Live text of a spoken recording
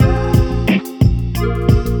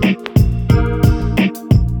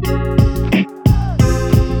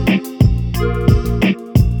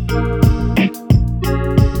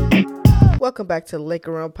back to the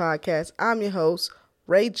Laker Run Podcast. I'm your host,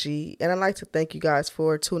 Ray G, and I'd like to thank you guys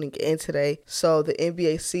for tuning in today. So the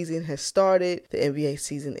NBA season has started. The NBA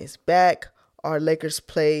season is back. Our Lakers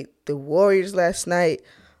played the Warriors last night.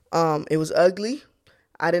 It was ugly.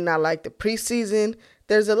 I did not like the preseason.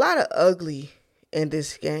 There's a lot of ugly in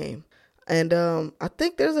this game. And I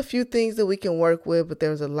think there's a few things that we can work with, but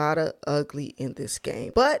there's a lot of ugly in this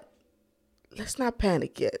game. But let's not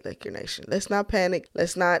panic yet, Laker Nation. Let's not panic.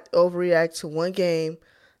 Let's not overreact to one game.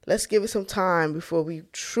 Let's give it some time before we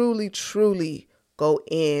truly go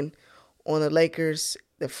in on the Lakers,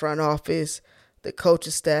 the front office, the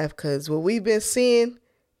coaching staff, because what we've been seeing,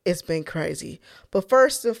 it's been crazy. But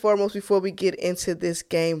first and foremost, before we get into this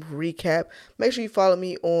game recap, make sure you follow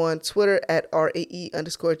me on Twitter at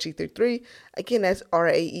RAE_G33. Again, that's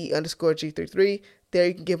RAE_G33. There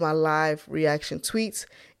you can get my live reaction tweets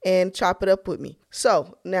and chop it up with me.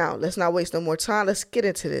 So now let's not waste no more time. Let's get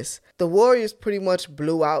into this. The Warriors pretty much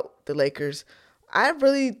blew out the Lakers. I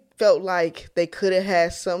really felt like they could have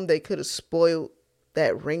had some. They could have spoiled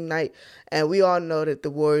that ring night. And we all know that the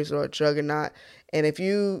Warriors are a juggernaut. And if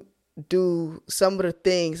you do some of the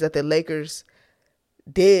things that the Lakers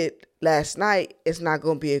did last night, it's not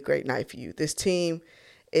going to be a great night for you. This team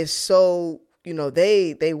is so,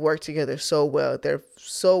 they work together so well. They're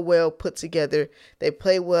so well put together. They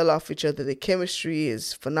play well off each other. The chemistry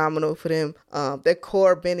is phenomenal for them. Their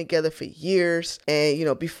core been together for years.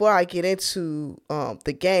 And, before I get into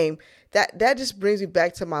the game, that just brings me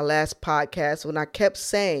back to my last podcast when I kept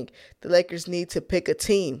saying the Lakers need to pick a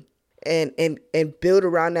team and build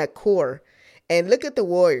around that core. And look at the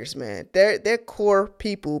Warriors, man. Their core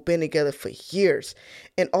people been together for years.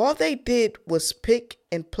 And all they did was pick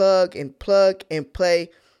and plug and play.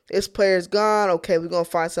 This player's gone. Okay, we're going to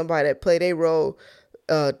find somebody that play their role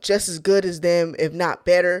just as good as them, if not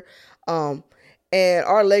better. And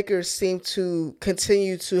our Lakers seem to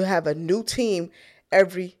continue to have a new team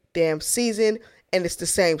every damn season. And it's the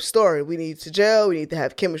same story. We need to gel. We need to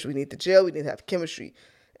have chemistry. We need to gel. We need to have chemistry.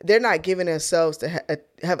 They're not giving themselves to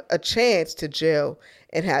have a chance to gel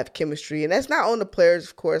and have chemistry. And that's not on the players,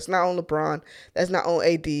 of course. Not on LeBron. That's not on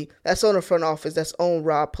AD. That's on the front office. That's on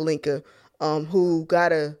Rob Pelinka, who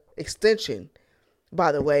got a extension,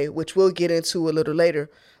 by the way, which we'll get into a little later.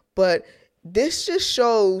 But this just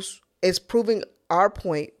shows, it's proving our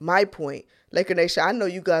point, my point. Laker Nation, I know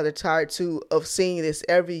you guys are tired, too, of seeing this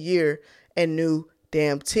every year, a new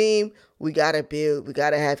damn team. We got to build. We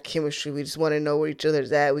got to have chemistry. We just want to know where each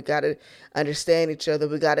other's at. We got to understand each other.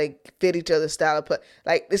 We got to fit each other's style of play.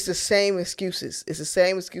 Like, it's the same excuses. It's the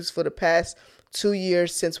same excuse for the past 2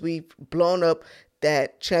 years since we've blown up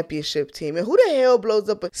that championship team. And who the hell blows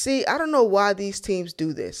up? See, I don't know why these teams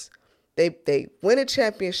do this. They win a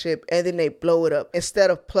championship and then they blow it up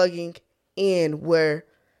instead of plugging in where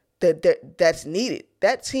that's needed.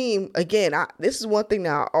 That team, again, this is one thing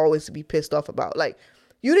that I always be pissed off about. Like,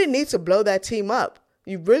 you didn't need to blow that team up.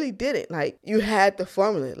 You really didn't. Like, you had the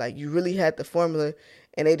formula. Like, you really had the formula.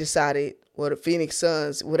 And they decided, well, the Phoenix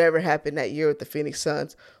Suns, whatever happened that year with the Phoenix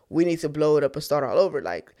Suns, we need to blow it up and start all over.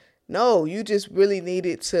 Like, no, you just really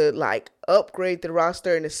needed to, like, upgrade the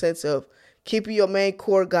roster in the sense of keeping your main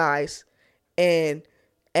core guys and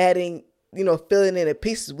adding, filling in the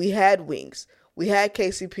pieces. We had wings. We had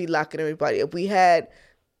KCP locking everybody up. We had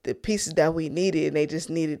the pieces that we needed, and they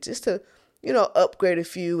just needed just to, upgrade a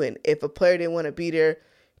few. And if a player didn't want to be there,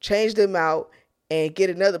 change them out and get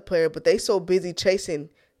another player. But they so busy chasing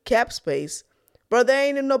cap space, bro, there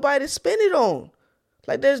ain't nobody to spend it on.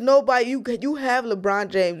 Like, there's nobody. You have LeBron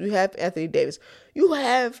James. You have Anthony Davis. You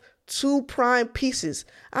have two prime pieces.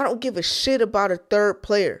 I don't give a shit about a third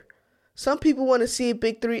player. Some people want to see a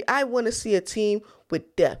big three. I want to see a team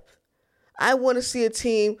with depth. I want to see a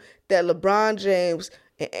team that LeBron James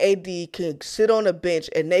and AD can sit on a bench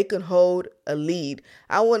and they can hold a lead.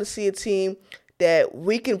 I want to see a team that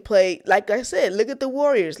we can play. Like I said, look at the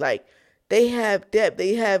Warriors. Like, they have depth.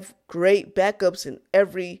 They have great backups in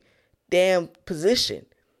every damn position.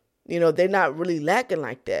 They're not really lacking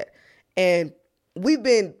like that. And we've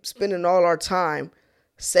been spending all our time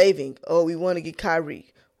saving. Oh, we want to get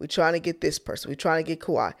Kyrie. We're trying to get this person. We're trying to get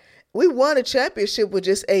Kawhi. We won a championship with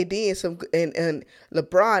just AD and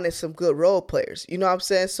LeBron and some good role players. You know what I'm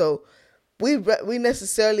saying? So we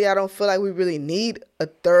necessarily, I don't feel like we really need a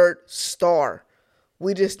third star.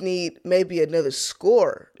 We just need maybe another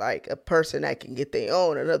scorer, like a person that can get their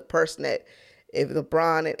own, another person that if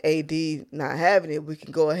LeBron and AD not having it, we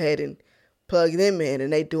can go ahead and plug them in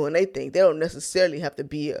and they doing their thing. They don't necessarily have to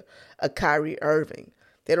be a Kyrie Irving.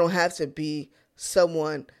 They don't have to be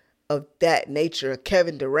someone of that nature,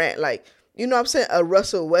 Kevin Durant. Like, you know what I'm saying, a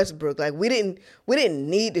Russell Westbrook. Like we didn't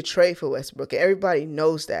need to trade for Westbrook. Everybody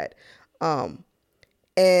knows that.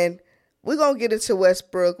 And we're going to get into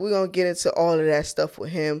Westbrook. We're going to get into all of that stuff with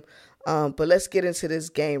him. But let's get into this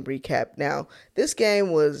game recap. Now, this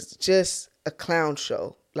game was just a clown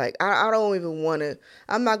show. Like, I don't even want to,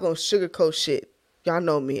 I'm not going to sugarcoat shit. Y'all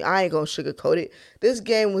know me. I ain't going to sugarcoat it. This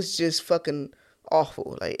game was just fucking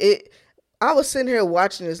awful. I was sitting here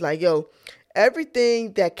watching this like, yo,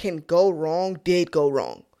 everything that can go wrong did go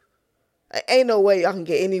wrong. Ain't no way y'all can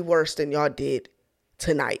get any worse than y'all did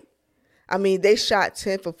tonight. I mean, they shot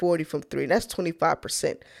 10 for 40 from 3. That's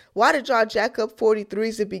 25%. Why did y'all jack up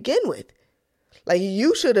 43s to begin with? Like,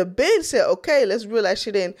 you should have been said, okay, let's reel that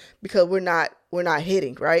shit in because we're not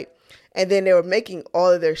hitting, right? And then they were making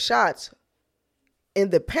all of their shots in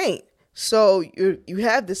the paint. So you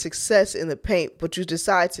have the success in the paint, but you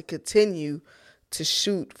decide to continue to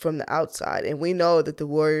shoot from the outside. And we know that the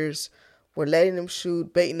Warriors were letting them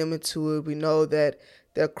shoot, baiting them into it. We know that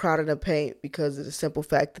they're crowding the paint because of the simple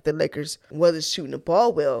fact that the Lakers wasn't shooting the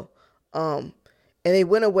ball well. And they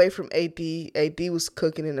went away from AD. AD was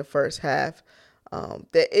cooking in the first half.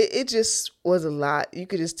 It just was a lot. You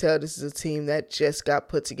could just tell this is a team that just got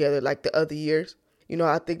put together like the other years. You know,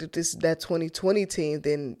 I think if this is that 2020 team,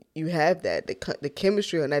 then you have that. The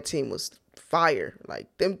chemistry on that team was fire. Like,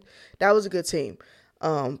 that was a good team.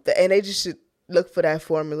 And they just should look for that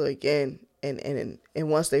formula again. And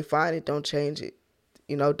once they find it, don't change it.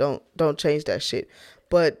 You know, don't change that shit.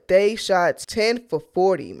 But they shot 10 for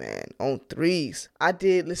 40, man, on threes. I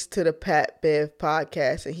did listen to the Pat Bev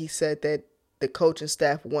podcast, and he said that the coaching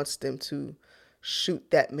staff wants them to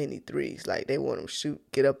shoot that many threes. Like, they want them to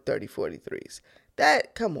get up 30, 40 threes.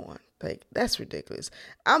 Come on. Like, that's ridiculous.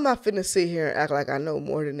 I'm not finna sit here and act like I know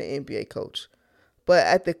more than the NBA coach. But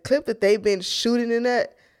at the clip that they've been shooting in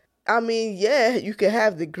that, I mean, yeah, you can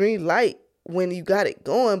have the green light when you got it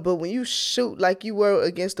going, but when you shoot like you were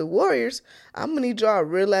against the Warriors, I'm going to need y'all to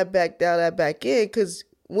reel that back down, that back in, because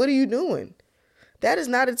what are you doing? That is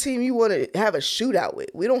not a team you want to have a shootout with.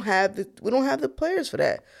 We don't have the players for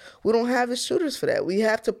that. We don't have the shooters for that. We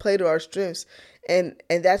have to play to our strengths, and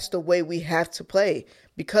that's the way we have to play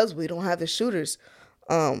because we don't have the shooters.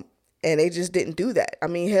 And they just didn't do that. I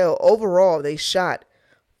mean, hell, overall they shot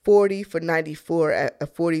 40 for 94 at a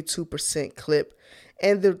 42% clip.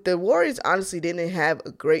 And the Warriors honestly didn't have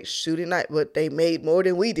a great shooting night, but they made more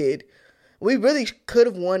than we did. We really could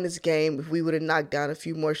have won this game if we would have knocked down a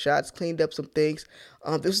few more shots, cleaned up some things.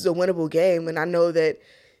 This is a winnable game, and I know that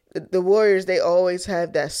the Warriors, they always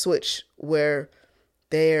have that switch where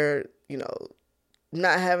they're, you know,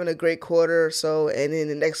 not having a great quarter or so, and in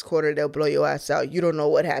the next quarter they'll blow your ass out. You don't know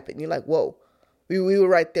what happened. You're like, whoa, we were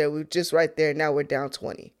right there. We were just right there, and now we're down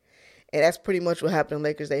 20. And that's pretty much what happened to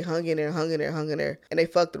Lakers. They hung in there, and they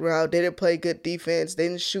fucked around. They didn't play good defense. They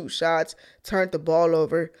didn't shoot shots, turned the ball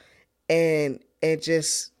over, and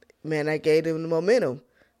just, man, I gave them the momentum.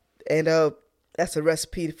 And that's a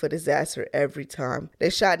recipe for disaster every time. They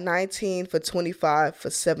shot 19 for 25 for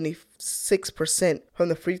 76% from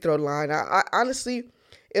the free throw line. I honestly,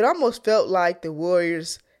 it almost felt like the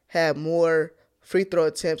Warriors had more free throw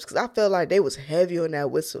attempts because I felt like they was heavy on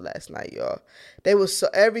that whistle last night, y'all. They was so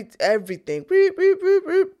everything beep, beep, beep,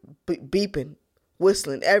 beep, beeping,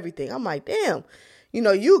 whistling, everything. I'm like, damn, you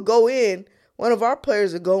know, you go in, one of our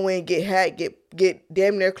players would go in, get hacked, get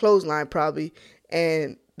damn near clothesline probably,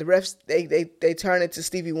 and the refs they turn it to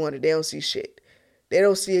Stevie Wonder. They don't see shit. They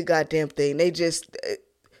don't see a goddamn thing. They just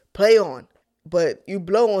play on. But you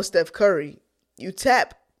blow on Steph Curry, you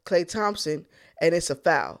tap Klay Thompson, and it's a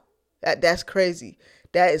foul. That's crazy.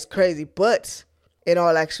 That is crazy. But in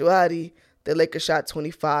all actuality, the Lakers shot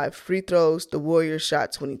 25 free throws. The Warriors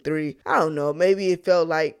shot 23. I don't know. Maybe it felt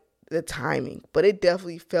like the timing, but it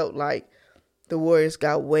definitely felt like the Warriors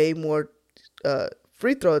got way more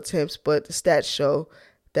free throw attempts, but the stats show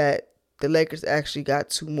that the Lakers actually got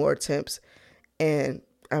 2 more attempts. And,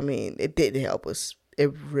 I mean, it didn't help us.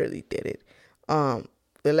 It really didn't. The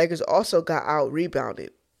Lakers also got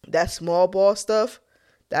out-rebounded. That small ball stuff,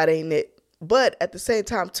 that ain't it. But at the same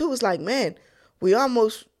time, too, it's like, man, we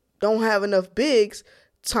almost don't have enough bigs.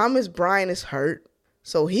 Thomas Bryant is hurt,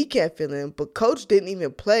 so he can't fill in. But Coach didn't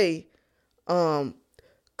even play.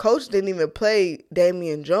 Coach didn't even play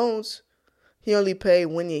Damian Jones. He only played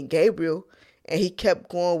Wenyen Gabriel, and he kept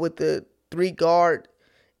going with the 3-guard,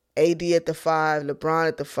 AD at the 5, LeBron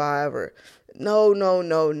at the 5. Or no,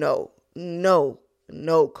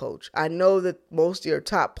 Coach. I know that most of your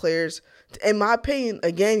top players, in my opinion,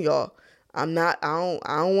 again, y'all, I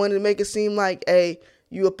don't want to make it seem like, hey,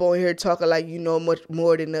 you up on here talking like you know much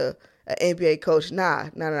more than an NBA coach. Nah.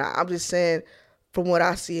 I'm just saying, from what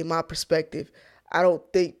I see in my perspective, I don't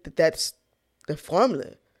think that that's the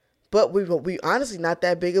formula. But we honestly not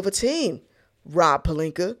that big of a team, Rob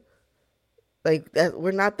Pelinka. Like that,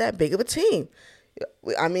 we're not that big of a team.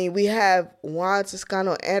 I mean, we have Juan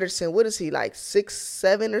Toscano Anderson. What is he, like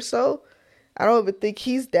 6'7" or so? I don't even think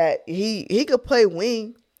he's that. He could play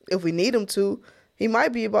wing if we need him to. He might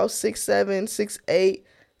be about 6'7", 6'8".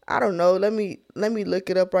 I don't know. Let me look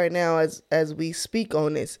it up right now as we speak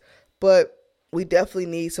on this. But we definitely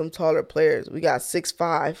need some taller players. We got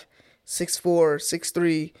 6'5",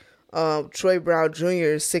 6'4", 6'3". Troy Brown Jr.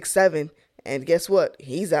 is 6'7", and guess what?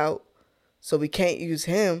 He's out, so we can't use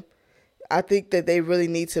him. I think that they really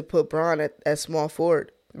need to put Braun at small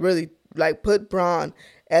forward. Really, like, put Braun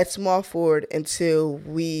at small forward until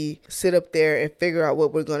we sit up there and figure out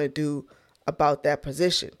what we're going to do about that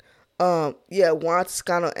position. Juan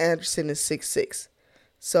Toscano Anderson is 6'6".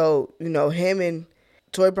 So, him and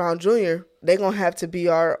Troy Brown Jr., they're going to have to be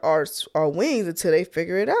our wings until they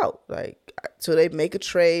figure it out. Like, until they make a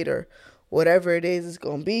trade or whatever it is it's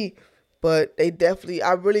going to be. But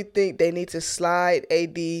I really think they need to slide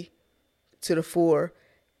AD to the 4,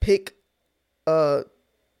 pick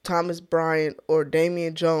Thomas Bryant or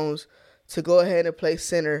Damian Jones to go ahead and play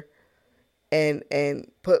center, and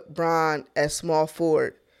put Braun at small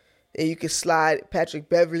forward. And you can slide Patrick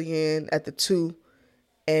Beverly in at the 2,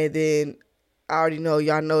 and then I already know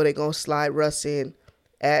y'all know they're gonna slide Russ in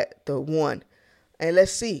at the 1. And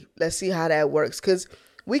let's see how that works, because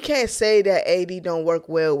we can't say that AD don't work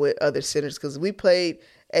well with other centers, because we played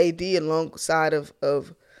AD alongside of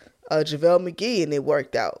JaVale McGee, and it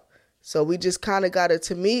worked out. So we just kind of got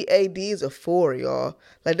to, me, AD is a 4, y'all.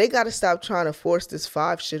 Like, they got to stop trying to force this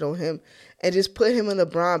 5 shit on him and just put him and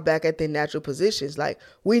LeBron back at their natural positions. Like,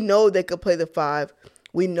 we know they could play the 5.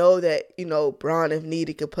 We know that, Bron, if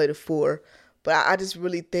needed, could play the 4. But I just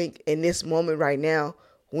really think in this moment right now,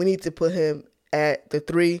 we need to put him at the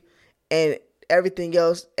 3 and everything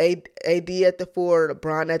else, AD at the 4,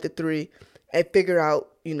 LeBron at the 3, and figure out,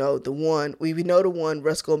 the 1. We know the 1,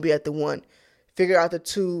 Russ going to be at the 1. Figure out the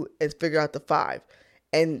 2 and figure out the 5.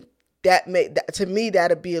 And to me,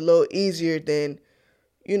 that'd be a little easier than,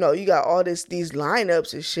 you got all these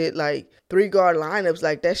lineups and shit, like 3-guard lineups.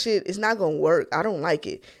 Like, that shit is not going to work. I don't like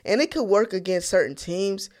it. And it could work against certain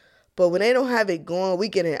teams, but when they don't have it going, we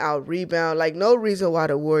getting out rebound. Like, no reason why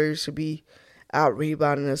the Warriors should be out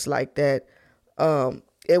rebounding us like that.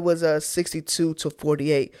 It was a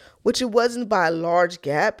 62-48, which it wasn't by a large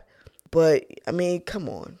gap, but I mean, come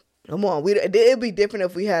on. It'd be different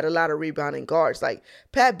if we had a lot of rebounding guards. Like,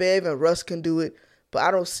 Pat Bev and Russ can do it, but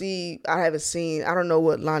I don't know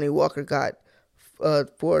what Lonnie Walker got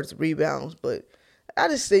for his rebounds, but I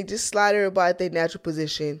just think just slide everybody at their natural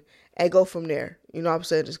position and go from there. You know what I'm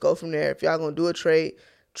saying? Just go from there. If y'all gonna do a trade,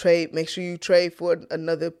 make sure you trade for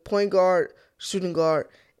another point guard, shooting guard,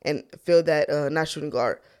 and fill that,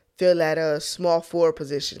 fill that small forward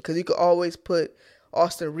position, because you could always put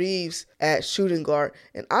Austin Reeves at shooting guard.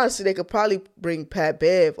 And honestly, they could probably bring Pat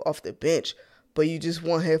Bev off the bench, but you just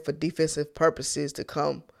want him for defensive purposes to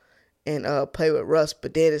come and play with Russ.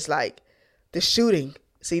 But then it's like the shooting.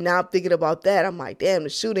 See, now I'm thinking about that. I'm like, damn, the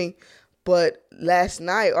shooting. But last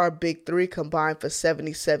night, our big 3 combined for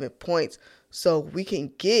 77 points. So we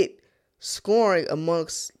can get scoring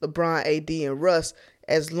amongst LeBron, AD, and Russ,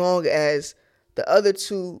 as long as the other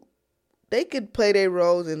 2, they could play their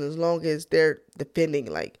roles, and as long as they're defending.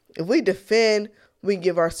 Like, if we defend, we can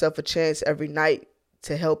give ourselves a chance every night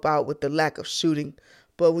to help out with the lack of shooting.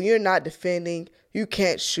 But when you're not defending, you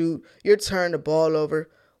can't shoot, you're turning the ball over,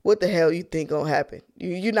 what the hell you think gonna happen?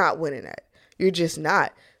 You're not winning that. You're just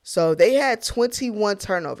not. So they had 21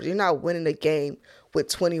 turnovers. You're not winning the game with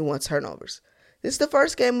 21 turnovers. This is the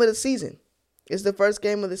first game of the season.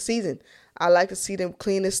 I like to see them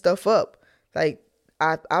clean this stuff up. Like,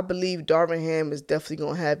 I believe Darvin Ham is definitely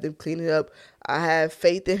going to have them clean it up. I have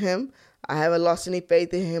faith in him. I haven't lost any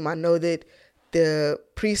faith in him. I know that the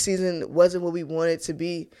preseason wasn't what we wanted it to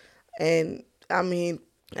be. And, I mean,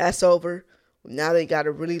 that's over. Now they got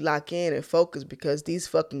to really lock in and focus, because these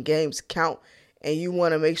fucking games count. And you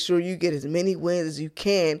want to make sure you get as many wins as you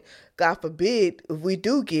can. God forbid, if we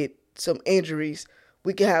do get some injuries,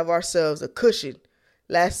 we can have ourselves a cushion.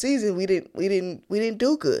 Last season, we didn't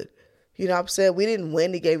do good. You know what I'm saying? We didn't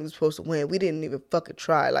win the game we were supposed to win. We didn't even fucking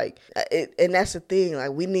try. Like, and that's the thing.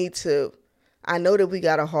 Like, we need to. I know that we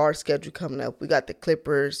got a hard schedule coming up. We got the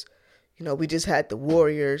Clippers. We just had the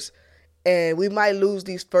Warriors, and we might lose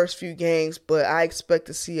these first few games. But I expect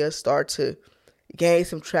to see us start to gain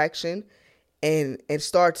some traction, and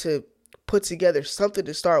start to put together something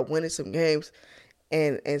to start winning some games,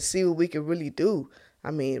 and see what we can really do.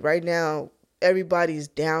 I mean, right now, everybody's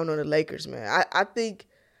down on the Lakers, man. I think,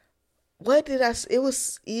 what did I say? It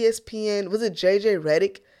was ESPN. Was it JJ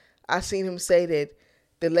Redick? I seen him say that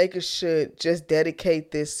the Lakers should just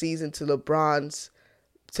dedicate this season to LeBron's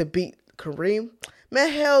to beat Kareem.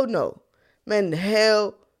 Man, hell no. Man,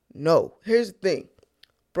 hell no. Here's the thing.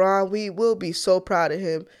 Bron, we will be so proud of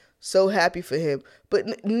him, so happy for him.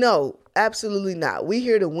 But no, absolutely not. We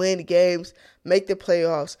here to win games, make the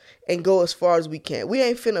playoffs, and go as far as we can. We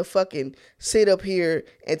ain't finna fucking sit up here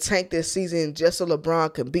and tank this season just so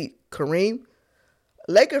LeBron can beat Kareem.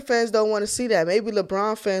 Laker fans don't want to see that. Maybe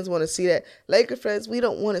LeBron fans want to see that. Laker fans, we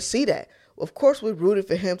don't want to see that. Of course, we rooted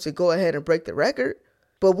for him to go ahead and break the record.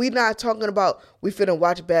 But we not talking about we finna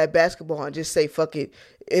watch bad basketball and just say, fuck it,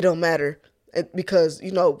 it don't matter. Because,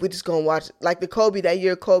 we just gonna watch, like the Kobe, that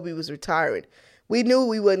year Kobe was retiring. We knew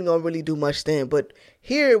we wasn't gonna really do much then. But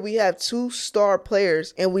here we have 2 star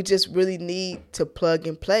players and we just really need to plug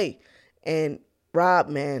and play. And Rob,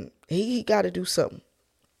 man, he got to do something.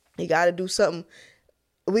 He got to do something.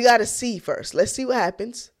 We got to see first. Let's see what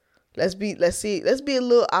happens. Let's be a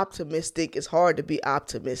little optimistic. It's hard to be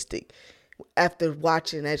optimistic after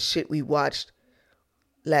watching that shit we watched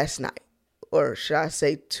last night, or should I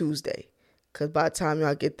say Tuesday? Because by the time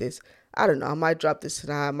y'all get this, I don't know. I might drop this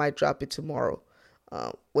tonight. I might drop it tomorrow,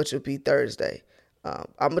 which will be Thursday. I'm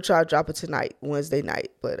going to try to drop it tonight, Wednesday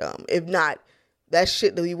night. But if not, that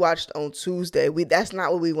shit that we watched on Tuesday, that's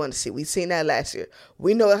not what we want to see. We seen that last year.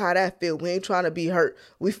 We know how that feel. We ain't trying to be hurt.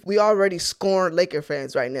 We already scorned Laker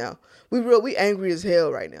fans right now. We angry as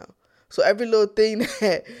hell right now. So every little thing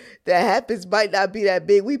that happens might not be that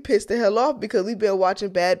big. We pissed the hell off because we've been watching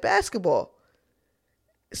bad basketball.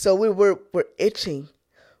 So we're itching.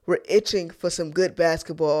 We're itching for some good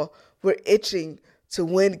basketball. We're itching to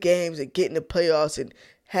win games and get in the playoffs and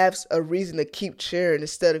have a reason to keep cheering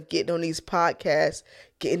instead of getting on these podcasts,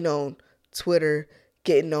 getting on Twitter,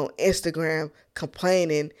 getting on Instagram,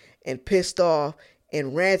 complaining and pissed off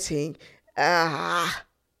and ranting. I'm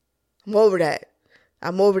over that.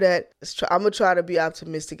 I'm over that. I'm going to try to be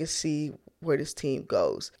optimistic and see where this team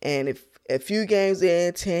goes. And if a few games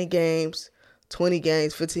in, 10 games, 20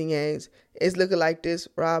 games, 15 games, it's looking like this,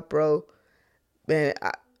 Rob, bro, man,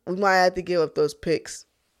 we might have to give up those picks.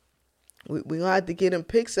 We gonna have to get them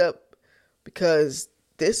picks up because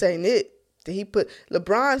this ain't it.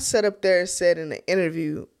 LeBron sat up there and said in the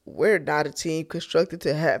interview, we're not a team constructed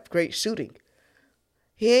to have great shooting.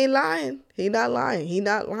 He ain't lying. He not lying. He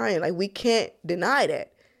not lying. Like, we can't deny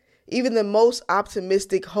that. Even the most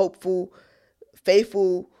optimistic, hopeful,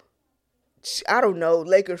 faithful, I don't know,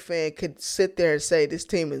 Laker fan could sit there and say this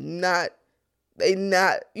team is not, you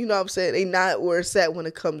know what I'm saying? They not where it's at when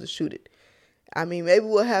it comes to shooting. I mean, maybe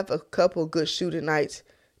we'll have a couple of good shooting nights.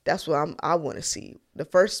 That's what I want to see. The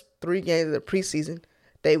first 3 games of the preseason,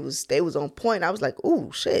 they was on point. I was like,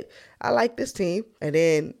 ooh, shit, I like this team. And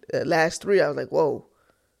then the last 3, I was like, whoa,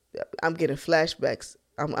 I'm getting flashbacks.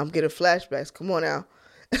 I'm getting flashbacks. Come on now.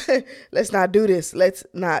 Let's not do this. Let's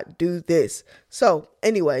not do this. So,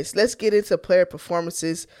 anyways, let's get into player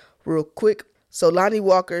performances real quick. So, Lonnie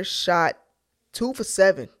Walker shot 2 for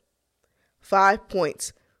 7, 5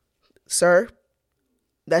 points. Sir,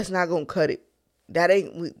 that's not going to cut it.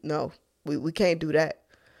 We can't do that.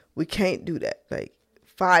 We can't do that. Like,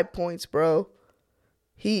 5 points, bro.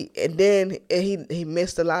 He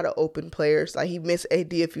missed a lot of open players. Like, he missed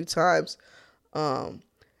AD a few times.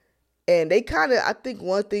 And they kind of, I think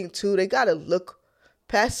one thing too, they got to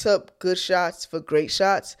pass up good shots for great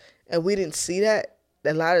shots. And we didn't see that.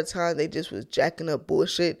 A lot of times they just was jacking up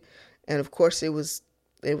bullshit. And of course it was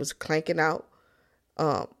clanking out.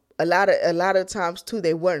 A lot of times too,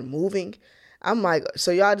 they weren't moving. I'm like,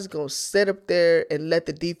 so y'all just going to sit up there and let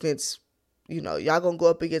the defense, y'all going to go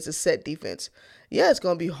up against a set defense. Yeah, it's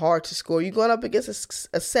going to be hard to score. You're going up against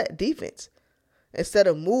a set defense. Instead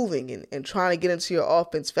of moving and trying to get into your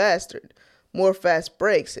offense faster, more fast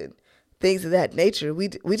breaks and things of that nature, we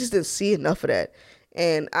just didn't see enough of that.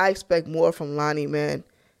 And I expect more from Lonnie, man.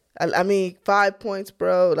 I mean, 5 points,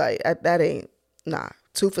 bro. Like, that ain't,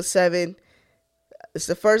 2 for 7. It's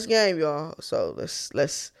the first game, y'all. So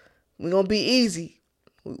we're going to be easy.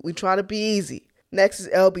 We trying to be easy. Next is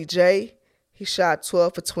LBJ. He shot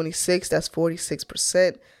 12 for 26. That's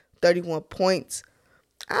 46%, 31 points.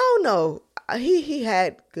 I don't know. He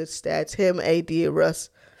had good stats, him, AD, and Russ.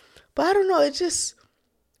 But I don't know, it just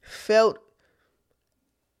felt,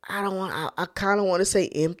 I kind of want to say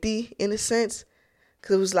empty in a sense.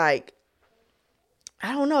 Because it was like,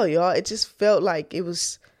 I don't know, y'all. It just felt like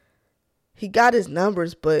he got his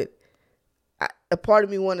numbers, but a part of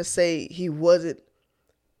me want to say he wasn't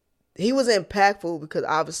impactful because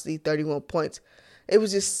obviously 31 points. It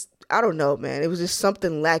was just, I don't know, man. It was just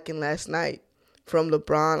something lacking last night from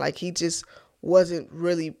LeBron. Like, he just wasn't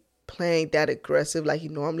really playing that aggressive like he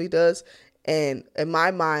normally does. And in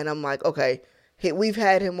my mind, I'm like, okay, we've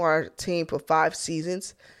had him on our team for 5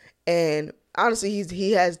 seasons. And honestly,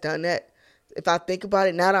 he has done that. If I think about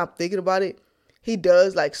it, now that I'm thinking about it, he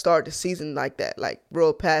does like start the season like that, like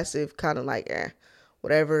real passive, kind of like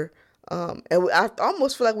whatever. And I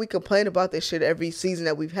almost feel like we complain about this shit every season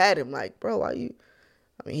that we've had him. Like, bro, why you?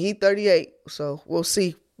 I mean, he 38, so we'll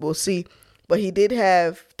see. But he did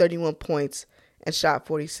have 31 points and shot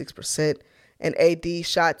 46%. And AD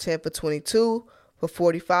shot 10 for 22 for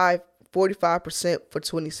 45% for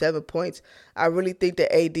 27 points. I really think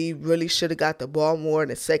that AD really should have got the ball more in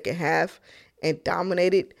the second half and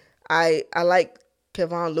dominated. I like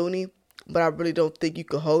Kevon Looney, but I really don't think you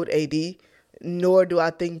could hold AD. Nor do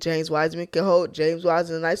I think James Wiseman can hold. James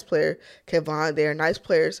Wiseman is a nice player. Kevon, they're nice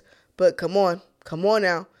players. But come on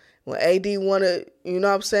now. When AD want to, you know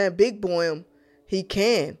what I'm saying, big boy him, he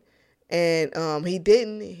can. And he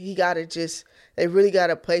didn't. They really got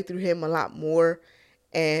to play through him a lot more.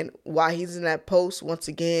 And while he's in that post, once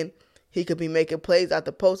again, he could be making plays out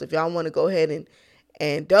the post. If y'all want to go ahead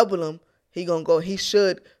and double him, he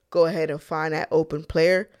should go ahead and find that open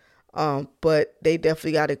player. But they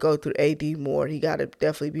definitely got to go through AD more. He got to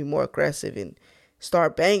definitely be more aggressive and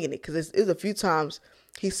start banging it. Because it's a few times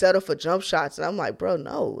he settled for jump shots. And I'm like, bro,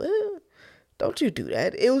 no, don't you do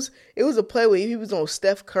that. It was a play where he was on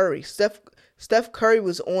Steph Curry. Steph Curry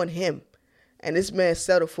was on him. And this man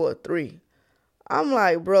settled for a 3. I'm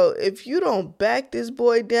like, bro, if you don't back this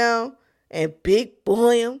boy down and big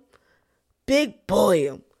boy him,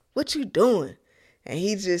 what you doing? And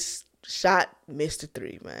he just missed a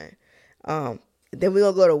 3, man. Then we're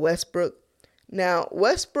going to go to Westbrook. Now,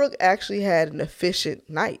 Westbrook actually had an efficient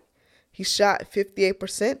night. He shot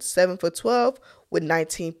 58%, 7 for 12 with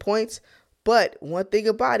 19 points. But one thing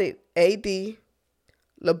about it, AD,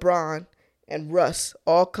 LeBron, and Russ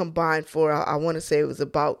all combined for, I want to say it was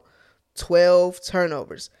about 12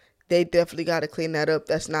 turnovers. They definitely got to clean that up.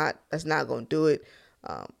 That's not going to do it.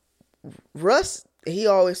 Russ, he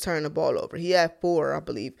always turned the ball over. He had 4, I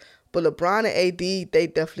believe. But LeBron and AD, they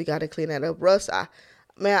definitely got to clean that up. Russ, I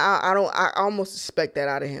almost expect that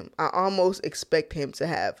out of him. I almost expect him to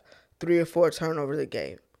have 3 or 4 turnovers a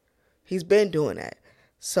game. He's been doing that.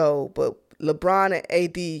 So, but LeBron and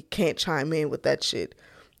AD can't chime in with that shit.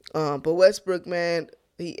 But Westbrook, man,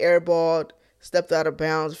 he airballed, stepped out of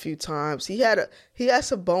bounds a few times. He had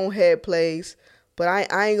some bonehead plays, but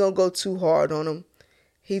I ain't gonna go too hard on him.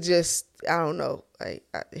 He just, I don't know.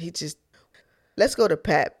 Let's go to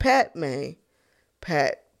Pat. Pat, man.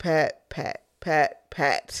 Pat.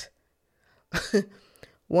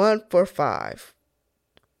 1 for 5.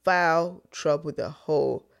 Foul trouble the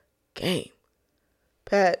whole game.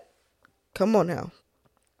 Pat, come on now.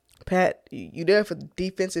 Pat, you there for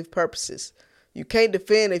defensive purposes. You can't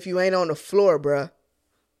defend if you ain't on the floor, bruh.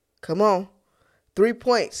 Come on. 3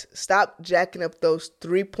 points. Stop jacking up those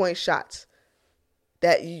 3-point shots.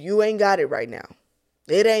 That you ain't got it right now.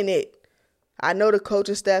 It ain't it. I know the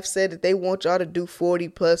coaching staff said that they want y'all to do 40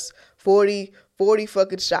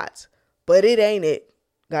 fucking shots. But it ain't it.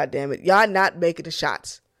 God damn it. Y'all not making the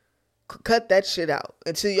shots. Cut that shit out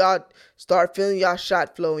until y'all start feeling y'all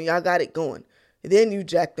shot flow and y'all got it going. And then you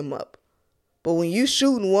jack them up. But when you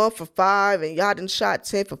shooting 1 for 5 and y'all done shot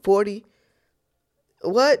 10 for 40,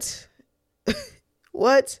 what?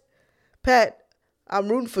 What? Pat, I'm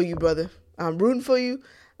rooting for you, brother. I'm rooting for you.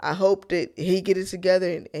 I hope that he get it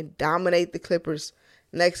together and dominate the Clippers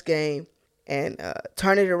next game and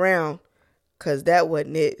turn it around, because that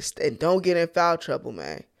wasn't it. And don't get in foul trouble,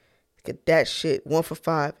 man. Get that shit. 1 for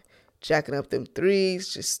 5. Jacking up them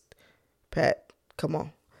threes. Just, Pat, come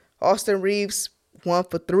on. Austin Reeves, 1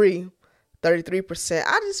 for 3. 33%.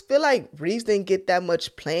 I just feel like Reeves didn't get that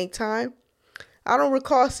much playing time. I don't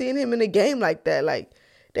recall seeing him in a game like that. Like,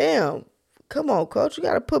 damn, come on, coach. You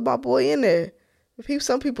got to put my boy in there.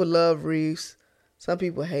 Some people love Reeves. Some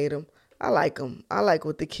people hate him. I like him. I like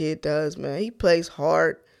what the kid does, man. He plays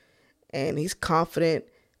hard and he's confident.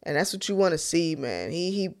 And that's what you want to see, man.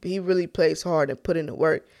 He really plays hard and put in the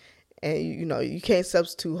work. And, you know, you can't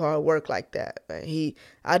substitute hard work like that, man.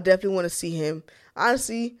 I definitely want to see him.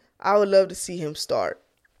 Honestly, I would love to see him start.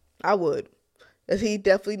 I would. He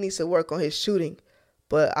definitely needs to work on his shooting.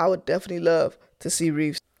 But I would definitely love to see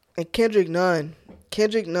Reeves. And Kendrick Nunn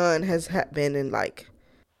has been in, like,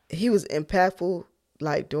 he was impactful,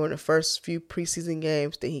 like, during the first few preseason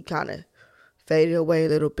games. Then he kind of faded away a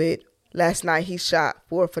little bit. Last night he shot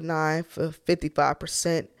 4 for 9 for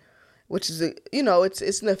 55%, which is,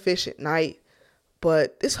 it's an efficient night.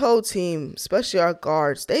 But this whole team, especially our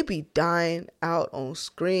guards, they be dying out on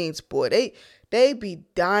screens, boy. They be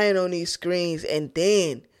dying on these screens, and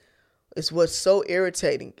then it's what's so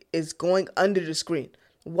irritating is going under the screen.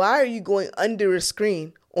 Why are you going under a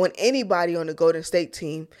screen on anybody on the Golden State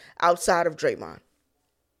team outside of Draymond?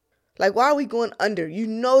 Like, why are we going under? You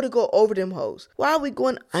know to go over them hoes. Why are we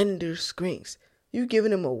going under screens? You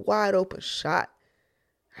giving them a wide open shot.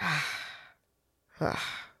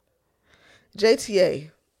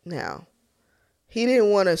 JTA, now, he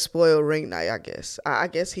didn't want to spoil ring night, I guess. I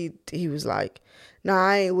guess he was like, nah,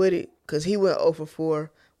 I ain't with it. Because he went 0 for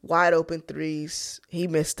 4, wide open threes. He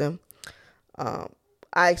missed them.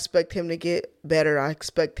 I expect him to get better. I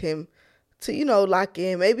expect him to, lock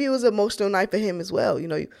in. Maybe it was an emotional night for him as well.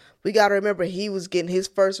 We got to remember he was getting his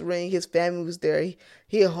first ring. His family was there.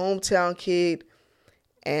 He a hometown kid.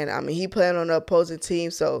 And, he playing on the opposing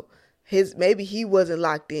team. So maybe he wasn't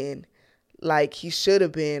locked in like he should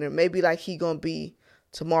have been, or maybe like he gonna be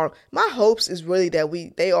tomorrow. My hopes is really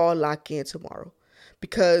that they all lock in tomorrow,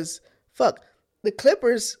 because the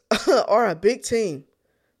Clippers are a big team.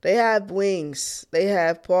 They have wings. They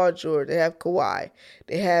have Paul George. They have Kawhi.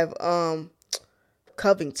 They have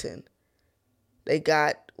Covington. They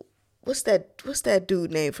got what's that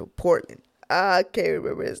dude name for Portland? I can't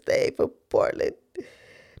remember his name for Portland.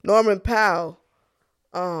 Norman Powell.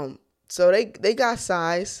 So they got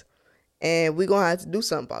size. And we're going to have to do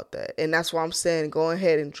something about that. And that's why I'm saying go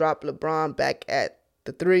ahead and drop LeBron back at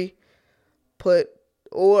the 3.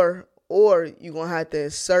 Or you're going to have to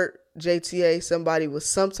insert JTA, somebody with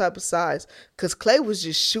some type of size. Because Clay was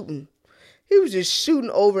just shooting. He was just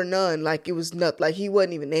shooting over none like it was nothing. Like he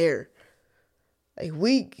wasn't even there. Like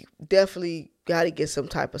we definitely got to get some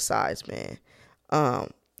type of size, man.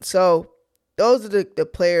 So those are the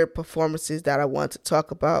player performances that I want to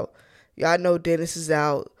talk about. Y'all know Dennis is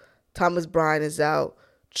out. Thomas Bryant is out.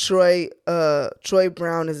 Troy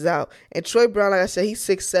Brown is out. And Troy Brown, like I said, he's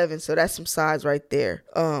 6'7", so that's some size right there.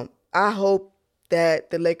 I hope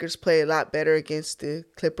that the Lakers play a lot better against the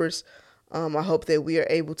Clippers. I hope that we are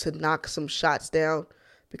able to knock some shots down,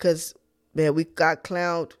 because, man, we got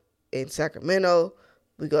clowned in Sacramento.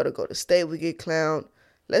 We go to State, we get clowned.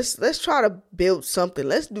 Let's try to build something.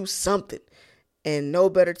 Let's do something. And no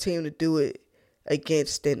better team to do it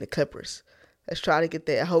against than the Clippers. Let's try to get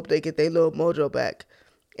that. I hope they get their little mojo back.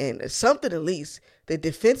 And something at least. The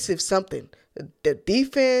defensive something. The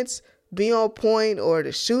defense be on point, or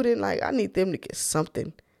the shooting. Like, I need them to get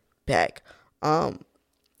something back.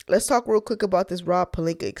 Let's talk real quick about this Rob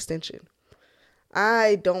Pelinka extension.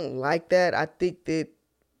 I don't like that. I think that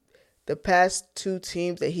the past 2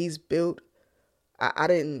 teams that he's built,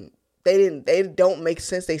 they don't make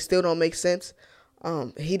sense. They still don't make sense.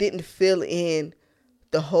 He didn't fill in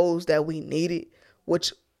the holes that we needed,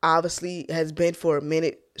 which obviously has been for a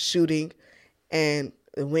minute, shooting and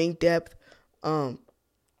the wing depth.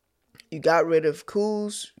 You got rid of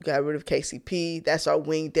Kuz, you got rid of KCP. That's our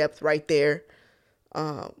wing depth right there.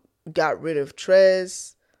 Got rid of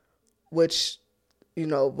Trez, which,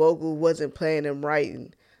 Vogel wasn't playing him right.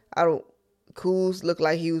 And Kuz looked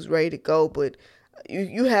like he was ready to go, but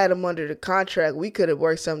you had him under the contract. We could have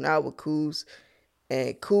worked something out with Kuz.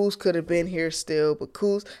 And Kuz could have been here still. But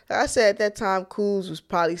Kuz, like I said, at that time, Kuz was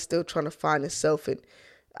probably still trying to find himself. And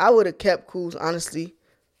I would have kept Kuz, honestly.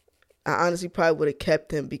 I honestly probably would have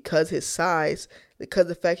kept him because his size, because of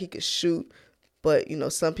the fact he could shoot. But,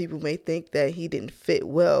 some people may think that he didn't fit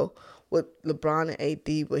well with LeBron and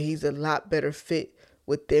AD, but he's a lot better fit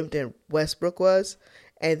with them than Westbrook was.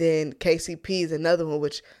 And then KCP is another one,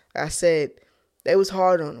 which, like I said, they was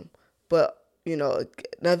hard on him. But,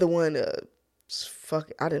 another one...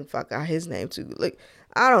 I didn't fuck out his name too. Like,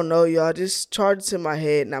 I don't know, y'all. Just charge it to my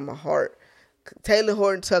head, not my heart. Taylor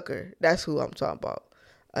Horton Tucker, that's who I'm talking about.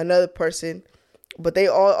 Another person, but they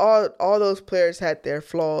all those players had their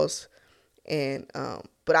flaws, and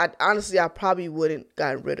but I probably wouldn't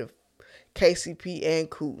gotten rid of KCP and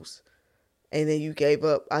Kuz, and then you gave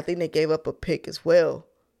up. I think they gave up a pick as well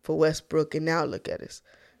for Westbrook, and now look at us,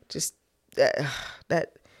 just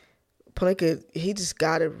that. Pelinka, he just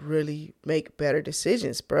got to really make better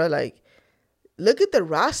decisions, bro. Like, look at the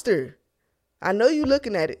roster. I know you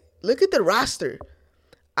looking at it. Look at the roster.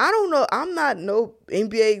 I don't know. I'm not no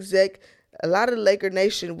NBA exec. A lot of the Laker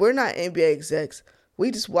Nation, we're not NBA execs.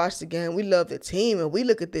 We just watch the game. We love the team, and we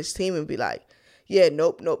look at this team and be like, yeah,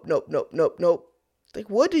 nope. Like,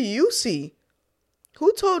 what do you see?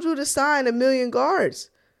 Who told you to sign 1 million guards?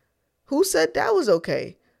 Who said that was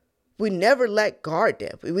okay? We never lacked guard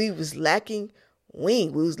depth. We was lacking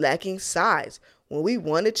wing. We was lacking size. When we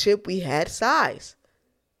won a chip, we had size.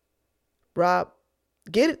 Rob,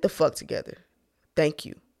 get it the fuck together. Thank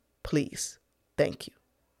you. Please. Thank you.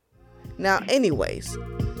 Now, anyways,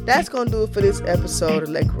 that's going to do it for this episode of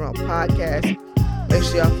Laker Run Podcast. Make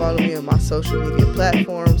sure y'all follow me on my social media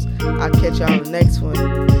platforms. I'll catch y'all on the next one.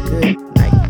 Good night.